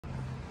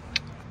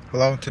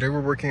Hello, today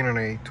we're working on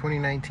a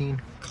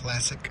 2019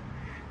 classic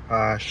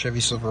Chevy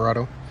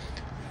Silverado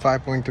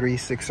 5.3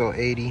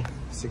 6L80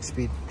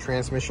 6-speed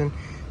transmission.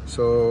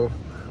 So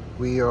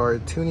we are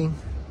tuning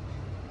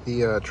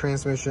the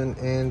transmission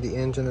and the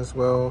engine as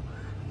well.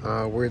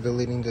 We're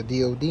deleting the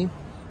DOD,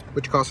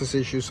 which causes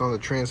issues on the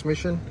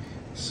transmission.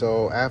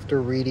 So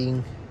after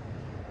reading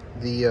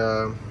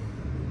the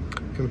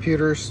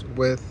computers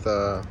with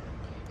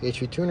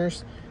HV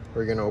tuners,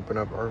 we're going to open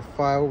up our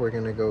file. We're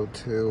going to go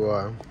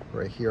to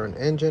right here on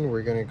engine.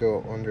 We're going to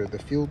go under the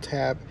fuel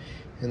tab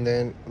and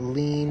then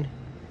lean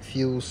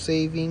fuel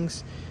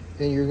savings.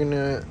 Then you're going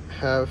to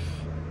have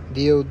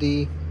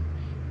DOD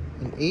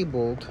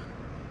enabled,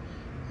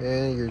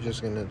 and you're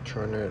just going to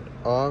turn it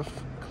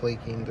off,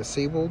 clicking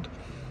disabled.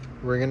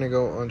 We're going to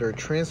go under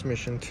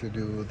transmission to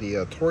do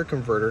the torque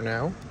converter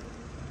now.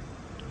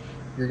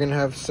 You're going to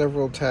have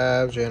several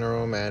tabs: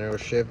 general, manual,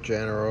 shift,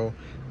 general,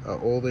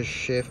 all the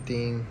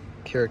shifting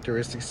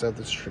characteristics of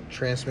the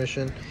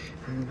transmission.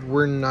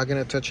 We're not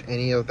going to touch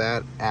any of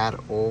that at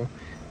all.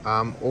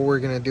 All we're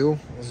going to do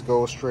is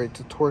go straight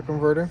to torque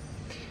converter.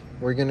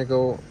 We're going to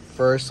go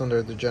first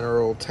under the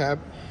general tab.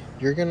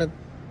 You're going to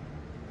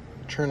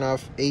turn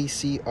off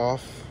AC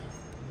off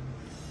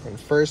on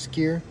first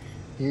gear.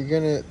 You're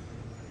going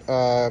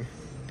to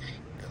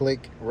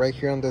click right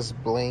here on this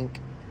blank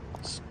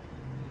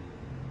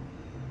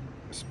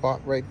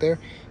spot right there.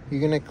 You're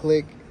going to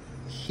click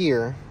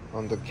here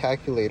on the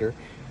calculator.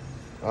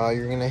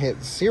 You're gonna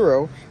hit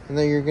 0, and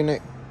then you're gonna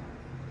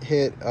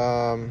hit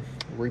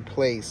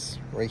replace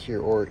right here,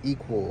 or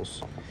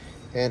equals,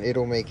 and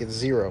it'll make it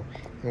 0.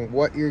 And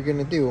what you're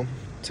gonna do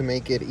to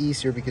make it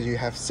easier, because you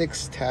have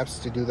 6 tabs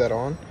to do that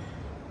on,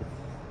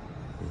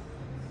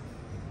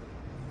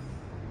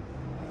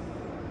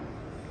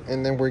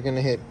 and then we're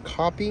gonna hit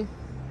copy.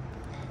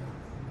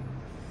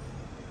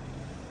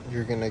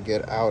 You're gonna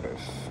get out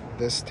of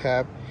this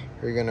tab.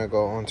 You're gonna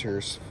go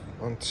onto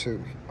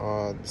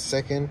the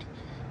second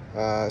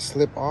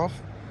slip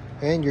off,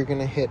 and you're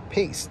gonna hit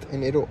paste,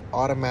 and it'll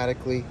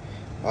automatically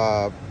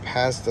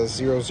pass the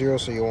 00,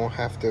 so you won't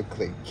have to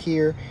click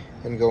here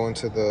and go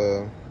into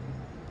the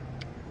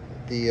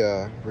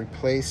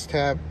replace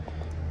tab.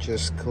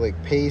 Just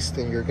click paste,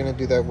 and you're gonna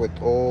do that with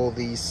all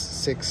these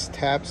 6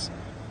 tabs.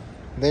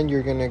 Then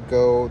you're gonna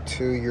go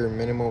to your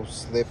minimal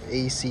slip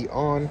AC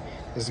on.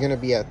 It's gonna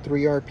be at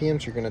 3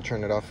 RPMs. You're gonna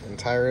turn it off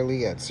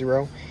entirely at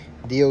 0.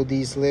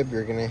 DOD slip,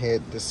 you're gonna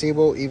hit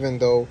disable, even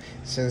though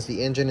since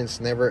the engine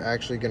is never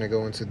actually gonna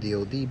go into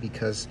DOD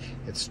because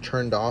it's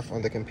turned off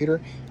on the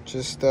computer.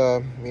 Just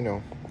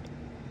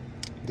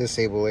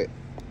disable it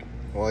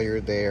while you're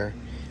there.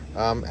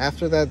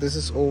 After that, this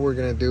is all we're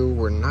gonna do.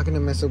 We're not gonna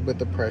mess up with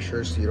the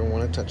pressures, so you don't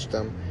want to touch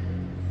them.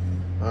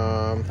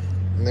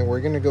 And then we're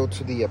gonna go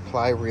to the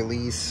apply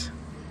release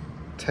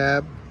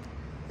tab,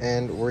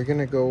 and we're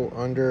gonna go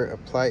under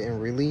apply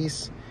and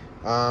release.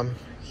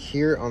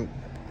 Here on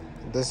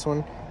this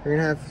one, you're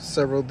gonna have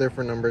several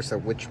different numbers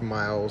at which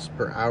miles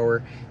per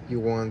hour you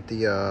want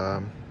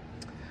the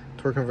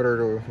torque converter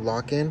to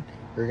lock in.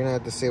 You're gonna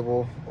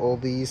disable all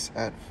these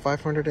at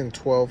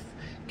 512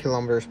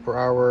 kilometers per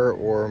hour,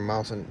 or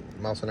miles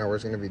an hour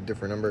is gonna be a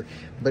different number,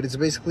 but it's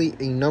basically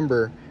a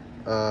number,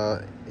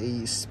 a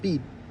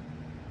speed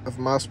of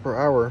miles per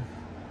hour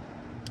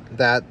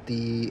that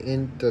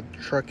the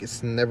truck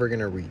is never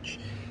gonna reach,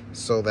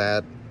 so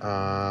that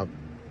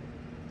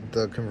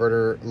the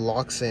converter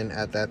locks in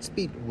at that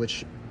speed,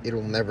 which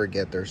it'll never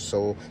get there,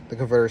 so the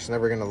converter is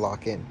never going to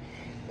lock in.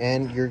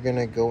 And you're going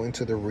to go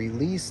into the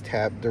release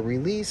tab. The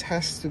release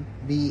has to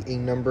be a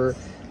number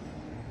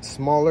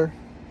smaller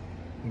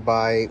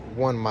by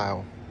 1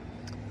 mile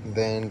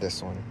than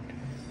this one.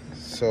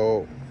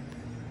 So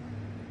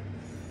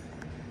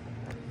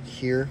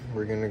here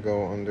we're going to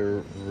go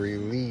under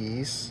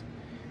release,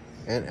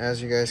 and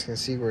as you guys can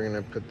see, we're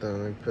going to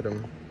put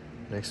them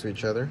next to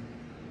each other.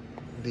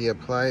 The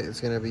apply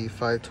is going to be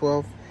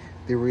 512.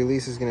 The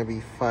release is going to be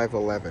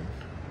 511.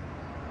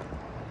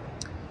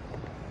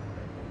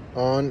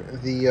 On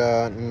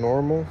the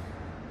normal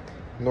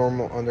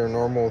under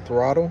normal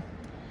throttle,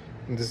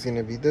 and this is going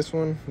to be this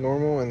one,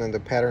 normal, and then the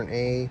pattern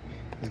A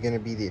is going to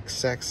be the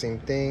exact same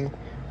thing.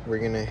 We're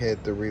going to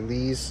hit the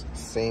release,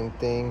 same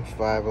thing,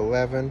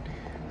 511.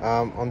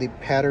 On the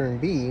pattern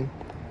B,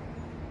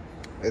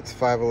 it's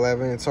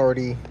 511. It's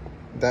already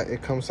that,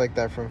 it comes like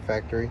that from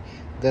factory.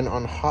 Then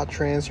on hot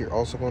trans, you're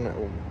also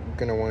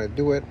gonna want to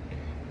do it.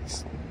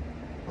 It's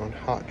on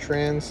hot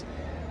trans,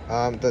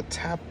 the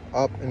tap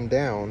up and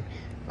down.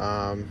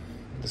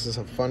 This is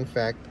a fun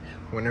fact.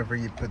 Whenever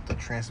you put the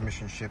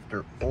transmission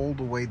shifter all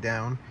the way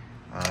down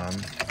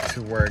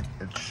to where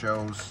it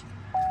shows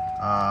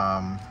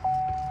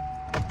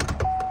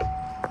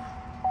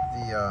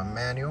the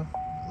manual,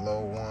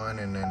 low 1,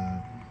 and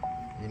then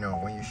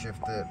when you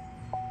shift it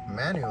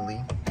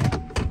manually,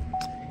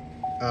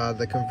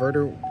 the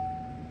converter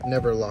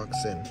never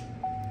locks in.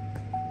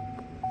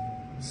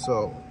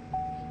 So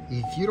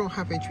if you don't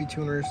have HV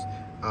tuners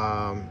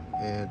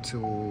and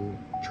to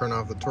turn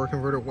off the torque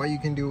converter, what you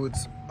can do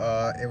is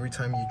every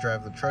time you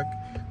drive the truck,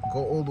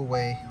 go all the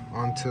way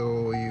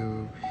until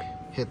you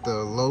hit the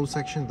low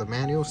section, the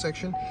manual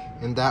section,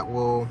 and that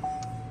will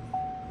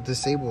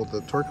disable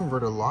the torque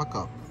converter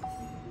lockup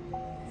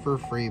for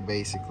free,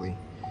 basically.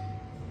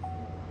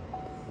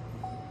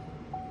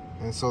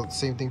 And so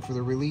same thing for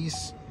the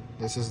release.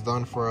 This is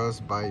done for us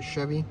by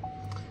Chevy.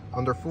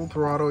 Under full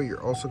throttle,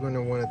 you're also going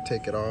to want to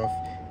take it off.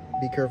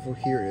 Be careful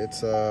here.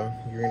 It's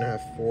you're gonna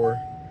have 4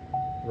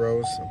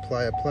 rows.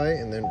 Apply,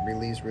 and then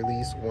release,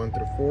 1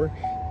 through 4,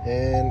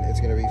 and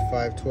it's gonna be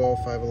 5,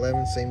 12, 5,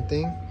 11. Same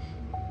thing.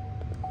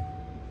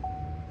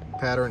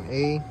 Pattern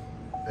A,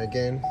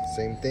 again,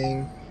 same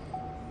thing.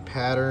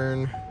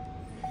 Pattern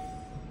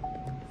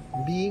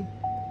B,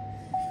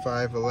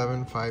 5,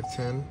 11, 5,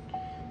 10.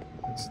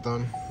 It's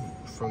done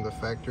from the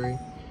factory,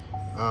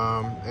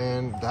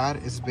 and that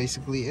is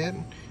basically it.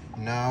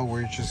 Now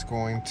we're just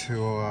going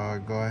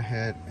to go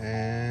ahead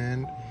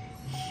and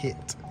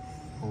hit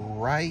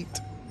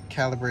right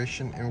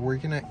calibration, and we're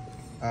gonna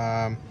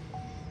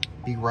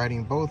be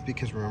writing both,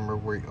 because remember,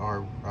 we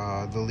are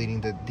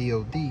deleting the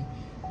DOD,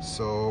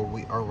 so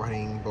we are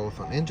writing both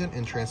on engine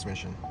and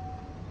transmission.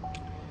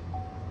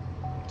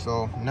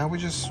 So now we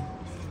just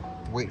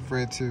wait for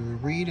it to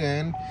read,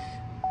 and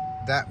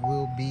that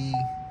will be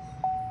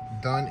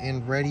done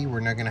and ready. We're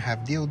not gonna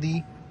have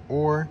DOD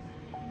or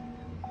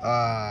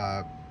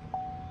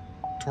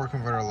torque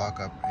converter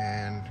lockup,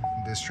 and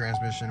this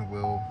transmission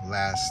will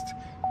last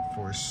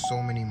for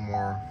so many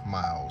more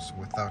miles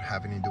without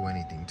having to do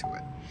anything to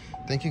it.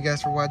 Thank you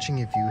guys for watching.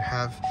 If you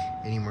have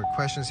any more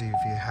questions,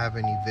 if you have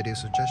any video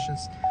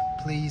suggestions,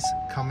 please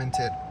comment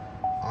it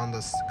on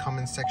the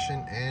comment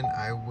section, and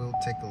I will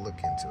take a look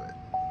into it.